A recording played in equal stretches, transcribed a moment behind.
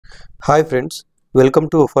Hi friends, welcome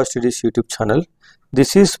to First Studies YouTube channel.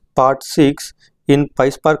 This is part 6 in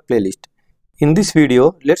PySpark playlist. In this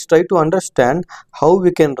video, let's try to understand how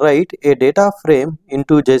we can write a data frame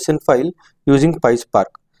into JSON file using PySpark.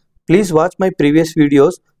 Please watch my previous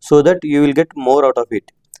videos so that you will get more out of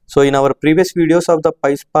it. So in our previous videos of the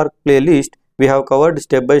PySpark playlist, we have covered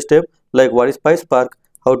step by step like what is PySpark,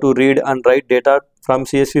 how to read and write data from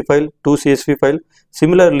CSV file to CSV file.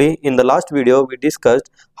 Similarly, in the last video we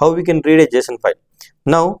discussed how we can read a JSON file.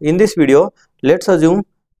 Now in this video, let's assume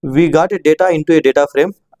we got a data into a data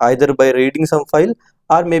frame either by reading some file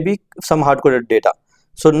or maybe some hard-coded data.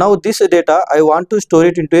 So now this data I want to store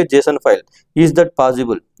it into a JSON file. Is that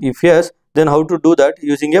possible? If yes, then how to do that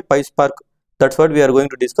using a PySpark? That's what we are going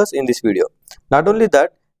to discuss in this video. Not only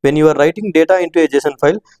that, when you are writing data into a JSON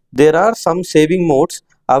file, there are some saving modes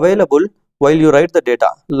available while you write the data.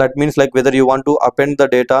 That means like whether you want to append the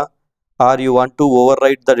data or you want to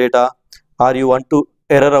overwrite the data or you want to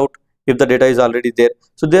error out if the data is already there.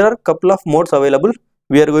 So there are a couple of modes available.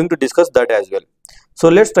 We are going to discuss that as well. So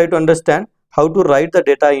let's try to understand how to write the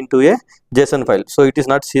data into a JSON file. So it is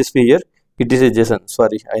not CSV here, it is a JSON.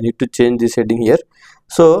 Sorry, I need to change this heading here.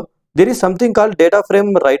 So there is something called data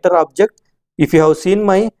frame writer object. If you have seen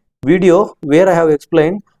my video where I have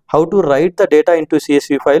explained how to write the data into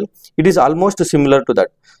CSV file, it is almost similar to that.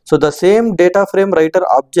 So the same data frame writer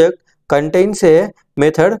object contains a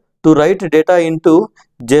method to write data into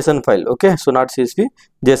JSON file. Okay, so not CSV,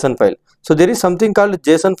 JSON file. So there is something called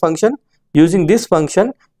JSON function. Using this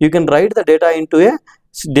function, you can write the data into a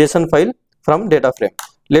JSON file from data frame.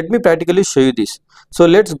 Let me practically show you this. So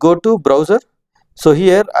let's go to browser. So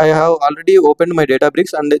here I have already opened my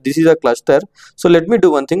Databricks and this is a cluster. So let me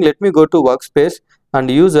do one thing. Let me go to workspace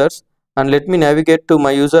and users and let me navigate to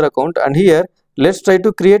my user account, and here let's try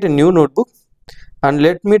to create a new notebook and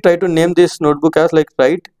let me try to name this notebook as like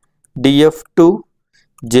write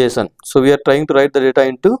df.json. So we are trying to write the data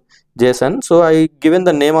into JSON. So I given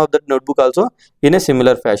the name of that notebook also in a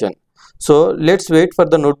similar fashion. So let's wait for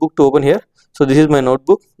the notebook to open here. So this is my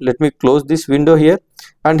notebook. Let me close this window here,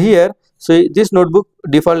 and here so this notebook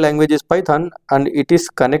default language is Python and it is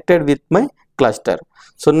connected with my cluster.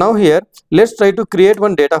 So now here let's try to create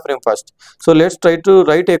one data frame first. So let's try to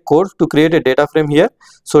write a code to create a data frame here.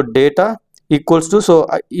 So data equals to, so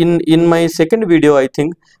in my second video I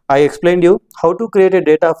think I explained you how to create a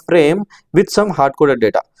data frame with some hard-coded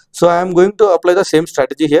data. So I am going to apply the same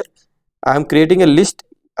strategy here. I am creating a list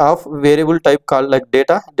of variable type called like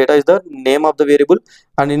data. Data is the name of the variable,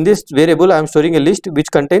 and in this variable I am storing a list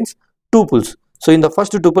which contains tuples. So in the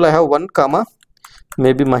first tuple I have 1 comma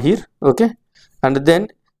maybe Mahir, okay, and then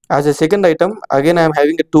as a second item again I am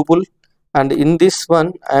having a tuple, and in this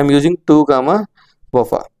one I am using 2 comma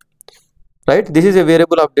Wafa, right? This is a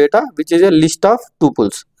variable of data which is a list of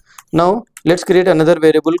tuples. Now let's create another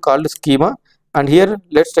variable called schema, and here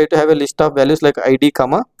let's try to have a list of values like id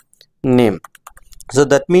comma name. So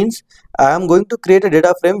that means I am going to create a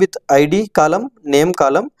data frame with id column, name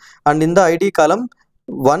column, and in the id column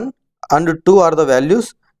 1 and 2 are the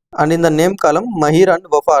values, and in the name column Mahir and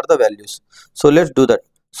Wafa are the values. So let's do that.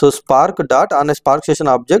 So Spark dot on a Spark session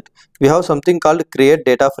object, we have something called create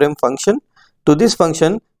data frame function. To this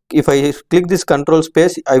function, if I click this control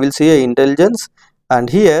space, I will see a intelligence, and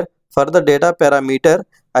here for the data parameter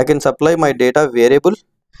I can supply my data variable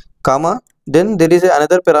comma, then there is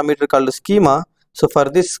another parameter called schema. So for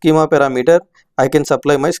this schema parameter I can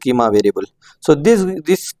supply my schema variable. So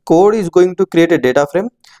this code is going to create a data frame,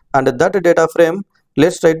 and that data frame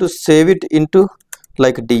let's try to save it into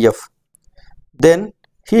like df. Then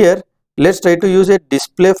here let's try to use a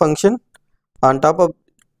display function. On top of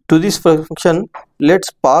to this function let's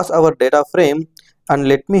pass our data frame, and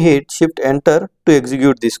let me hit shift enter to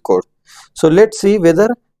execute this code. So let's see whether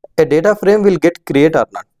a data frame will get created or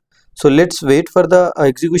not. So let's wait for the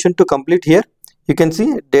execution to complete. Here you can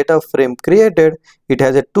see data frame created. It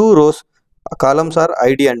has a 2 rows, columns are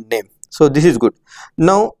id and name. So this is good.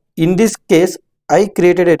 Now in this case I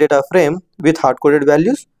created a data frame with hard-coded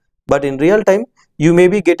values, but in real time you may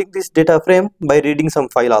be getting this data frame by reading some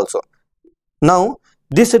file also. Now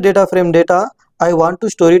this data frame data I want to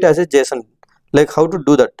store it as a JSON. Like how to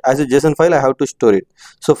do that? As a JSON file I have to store it.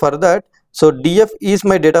 So for that, so df is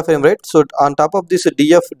my data frame, right? So on top of this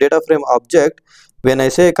df data frame object, when I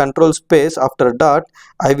say control space after dot,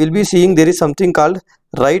 I will be seeing there is something called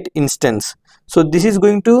write instance. So this is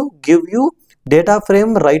going to give you data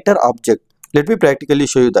frame writer object. Let me practically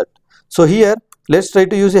show you that. So here let's try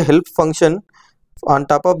to use a help function on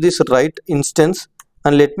top of this write instance,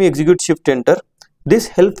 and let me execute shift enter. this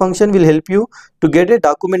help function will help you to get a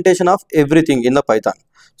documentation of everything in the Python.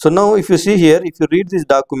 So now if you see here, if you read this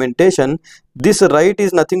documentation, this write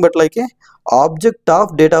is nothing but like a object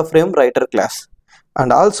of data frame writer class.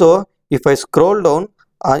 And also if I scroll down,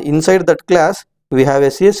 inside that class we have a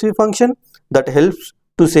CSV function that helps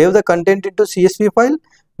to save the content into CSV file.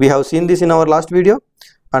 We have seen this in our last video.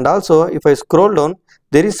 And also if I scroll down,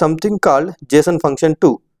 there is something called JSON function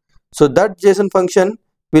too. So that JSON function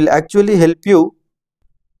will actually help you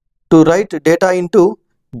to write data into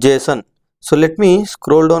JSON. So let me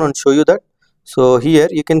scroll down and show you that. So here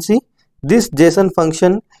you can see this JSON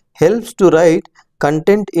function helps to write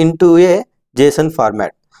content into a JSON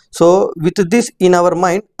format. So with this in our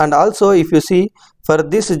mind, and also if you see for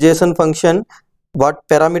this JSON function, what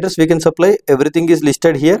parameters we can supply, everything is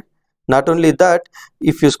listed here. Not only that,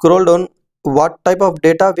 if you scroll down, what type of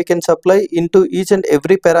data we can supply into each and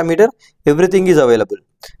every parameter, everything is available.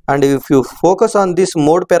 And if you focus on this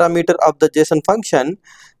mode parameter of the JSON function,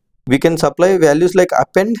 we can supply values like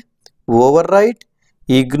append, overwrite,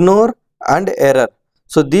 ignore and error.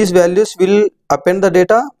 So these values will append the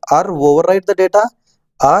data or overwrite the data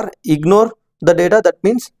or ignore the data. That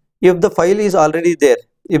means if the file is already there,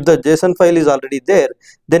 if the JSON file is already there,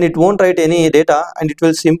 then it won't write any data and it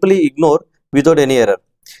will simply ignore without any error.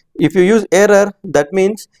 If you use error, that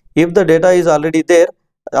means if the data is already there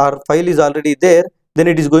or file is already there, then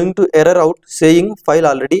it is going to error out saying file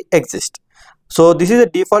already exists. So this is a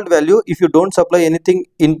default value. If you don't supply anything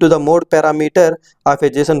into the mode parameter of a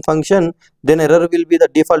JSON function, then error will be the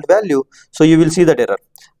default value. So you will see that error.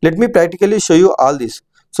 Let me practically show you all this.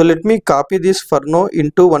 So let me copy this for now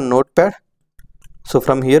into one notepad. So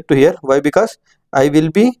from here to here, why? Because I will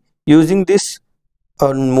be using this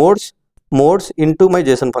modes into my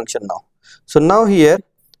JSON function now. So now here,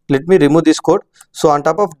 let me remove this code. So on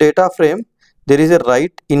top of data frame, there is a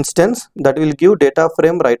write instance that will give data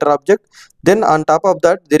frame writer object. Then on top of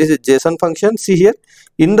that, there is a JSON function. See here,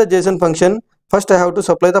 in the JSON function, first I have to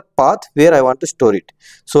supply the path where I want to store it.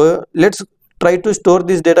 So let's try to store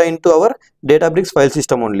this data into our Databricks file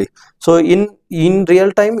system only. So in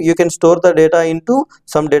real time, you can store the data into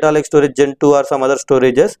some data like storage gen 2 or some other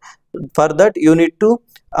storages. For that, you need to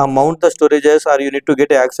mount the storages or you need to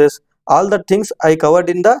get access. All the things I covered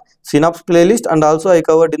in the Synapse playlist and also I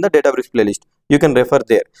covered in the Databricks playlist. You can refer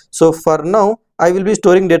there. So for now, I will be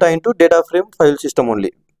storing data into data frame file system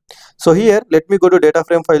only. So here, let me go to data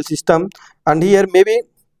frame file system, and here maybe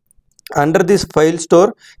under this file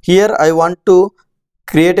store, here I want to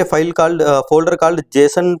create a file called folder called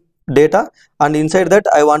JSON data, and inside that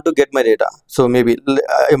I want to get my data. So maybe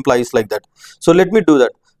implies like that. So let me do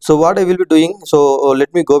that. So what I will be doing, so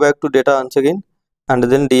let me go back to data once again and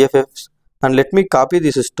then dfs, and let me copy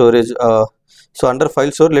this storage. So under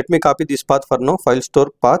file store, let me copy this path for now, file store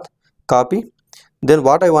path, copy. Then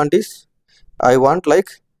what I want is, I want like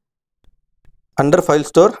under file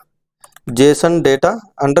store JSON data,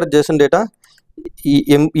 under JSON data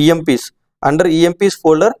EMPs, under EMPs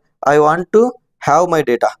folder I want to have my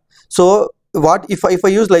data. So what if I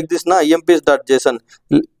use like this now, emps.json,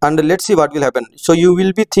 and let's see what will happen. So you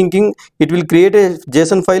will be thinking it will create a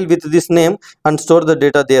JSON file with this name and store the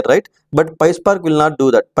data there, right? But PySpark will not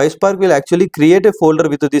do that. PySpark will actually create a folder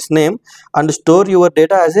with this name and store your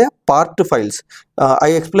data as a part files. I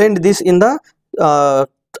explained this in the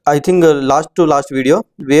I think last video,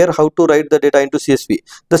 where how to write the data into CSV.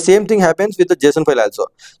 The same thing happens with the JSON file also.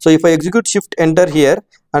 So if I execute shift enter here,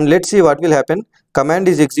 and let's see what will happen. Command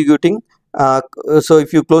is executing. So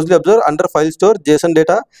if you closely observe, under file store JSON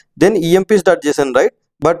data, then emps.json, right?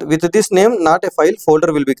 But with this name, not a file,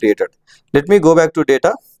 folder will be created. Let me go back to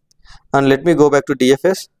data and let me go back to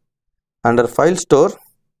DFS under file store.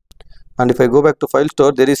 And if I go back to file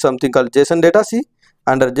store, there is something called JSON data. See,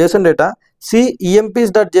 under JSON data, see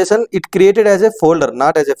emps.json, it created as a folder,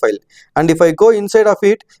 not as a file. And if I go inside of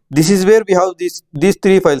it, this is where we have these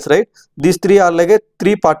three files, right? These three are like a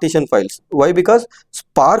 3 partition files. Why? Because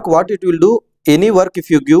Spark, what it will do, any work if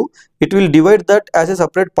you give, it will divide that as a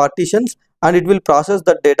separate partitions and it will process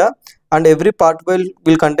that data, and every part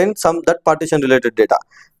will contain some that partition related data.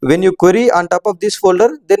 When you query on top of this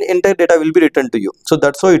folder, then entire data will be returned to you. So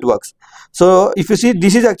that's how it works. So if you see,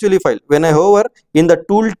 this is actually file. When I hover in the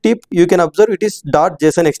tool tip, you can observe it is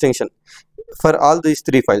 .json extension for all these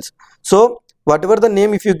 3 files. So whatever the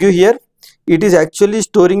name if you give here, it is actually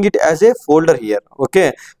storing it as a folder here.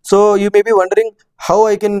 Okay, so you may be wondering how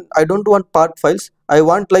I don't want part files, I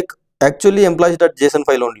want like actually employees.json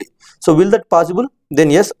file only. So will that possible? Then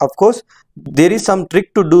yes, of course, there is some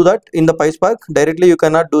trick to do that in the PySpark. Directly you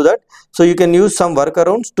cannot do that, so you can use some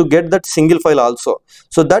workarounds to get that single file also.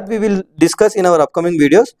 So that we will discuss in our upcoming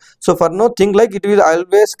videos. So for now, think like it will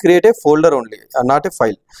always create a folder only, not a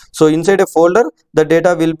file. So inside a folder, the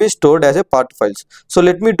data will be stored as a part files. So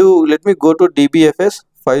let me go to dbfs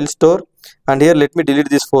file store, and here let me delete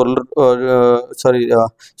this folder, so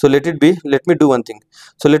let me do one thing.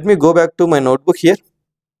 So let me go back to my notebook here,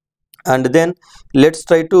 and then let's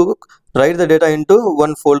try to write the data into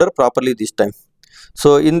one folder properly this time.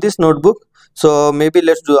 So in this notebook, so maybe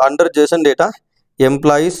let's do under JSON data,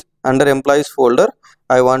 employees, under employees folder,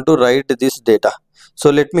 I want to write this data.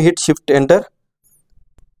 So let me hit shift enter.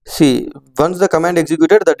 See, once the command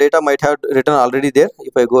executed, the data might have written already there.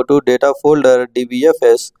 If I go to data folder,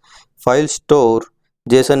 dbfs file store,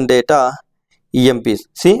 JSON data, EMPs.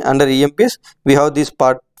 See, under EMPs we have these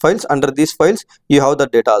part files. Under these files you have the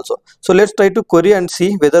data also. So let's try to query and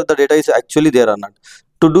see whether the data is actually there or not.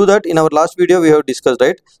 To do that, in our last video we have discussed,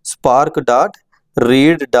 right? Spark dot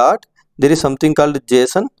read dot, there is something called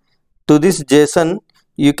JSON. To this JSON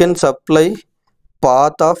you can supply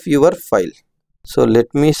path of your file. So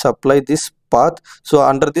let me supply this path. So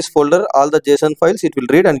under this folder, all the JSON files it will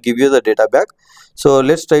read and give you the data back. So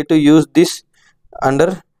let's try to use this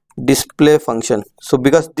under display function. So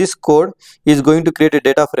because this code is going to create a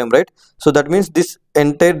data frame, right? So that means this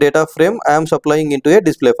entire data frame I am supplying into a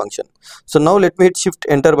display function. So now let me hit shift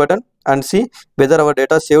enter button and see whether our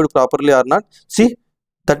data saved properly or not. See,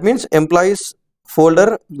 that means employees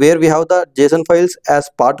folder where we have the JSON files as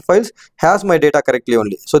part files has my data correctly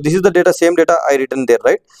only. So this is the data, same data I written there,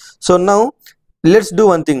 right? So now let's do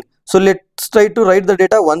one thing. So let's try to write the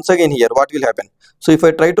data once again here. What will happen? So if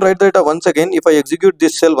I try to write the data once again, if I execute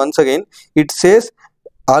this cell once again, it says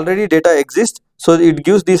already data exists, so it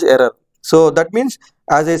gives this error. So that means,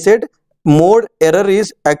 as I said, mode error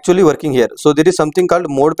is actually working here. So there is something called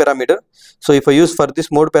mode parameter. So if I use for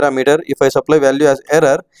this mode parameter, if I supply value as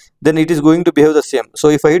error, then it is going to behave the same. So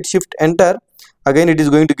if I hit shift enter, again it is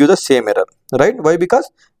going to give the same error, right? Why? Because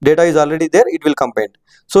data is already there, it will combine.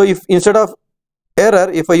 So if instead of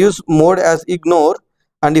error, if I use mode as ignore,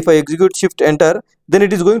 and if I execute shift enter, then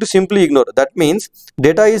it is going to simply ignore. That means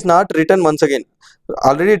data is not written once again.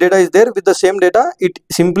 Already data is there. With the same data, it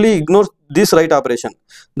simply ignores this write operation.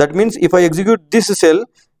 That means if I execute this cell,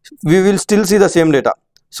 we will still see the same data.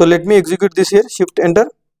 So let me execute this here, shift enter.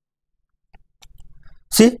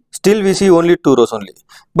 See, still we see only 2 rows only.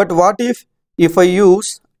 But what if I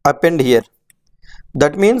use append here?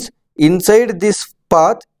 That means inside this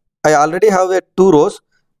path I already have a 2 rows.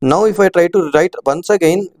 Now if I try to write once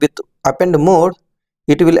again with append mode,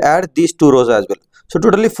 it will add these 2 rows as well. So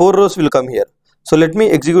totally 4 rows will come here. So let me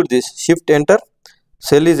execute this, shift enter.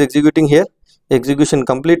 Cell is executing here, execution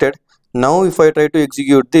completed. Now if I try to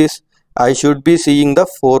execute this, I should be seeing the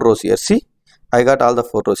 4 rows here. See, I got all the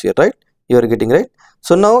 4 rows here, right? You are getting, right?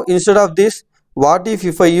 So now instead of this, what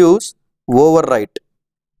if I use overwrite?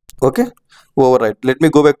 Okay, overwrite. Let me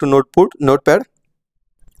go back to notepad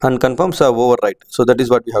and confirm overwrite. So that is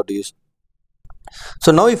what we have to use.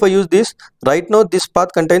 So now if I use this, right now this path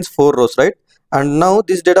contains 4 rows, right? And now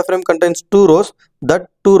this data frame contains 2 rows. That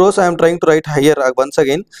 2 rows I am trying to write here once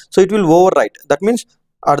again. So it will overwrite. That means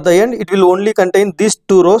at the end it will only contain these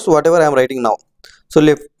 2 rows whatever I am writing now. So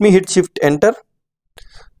let me hit shift enter.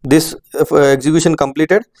 This execution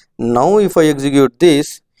completed. Now if I execute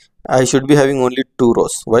this, I should be having only 2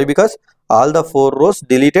 rows. Why? Because all the 4 rows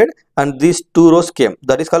deleted and these 2 rows came.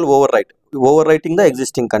 That is called overwrite, overwriting the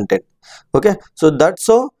existing content. Okay, so that's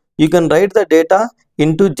how you can write the data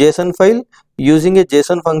into JSON file using a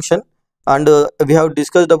JSON function. And we have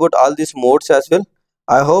discussed about all these modes as well.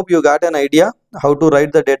 I hope you got an idea how to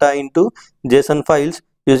write the data into JSON files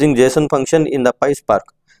using JSON function in the PySpark.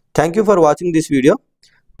 Thank you for watching this video.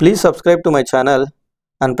 Please subscribe to my channel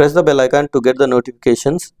and press the bell icon to get the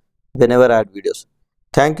notifications whenever I add videos.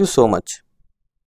 Thank you so much.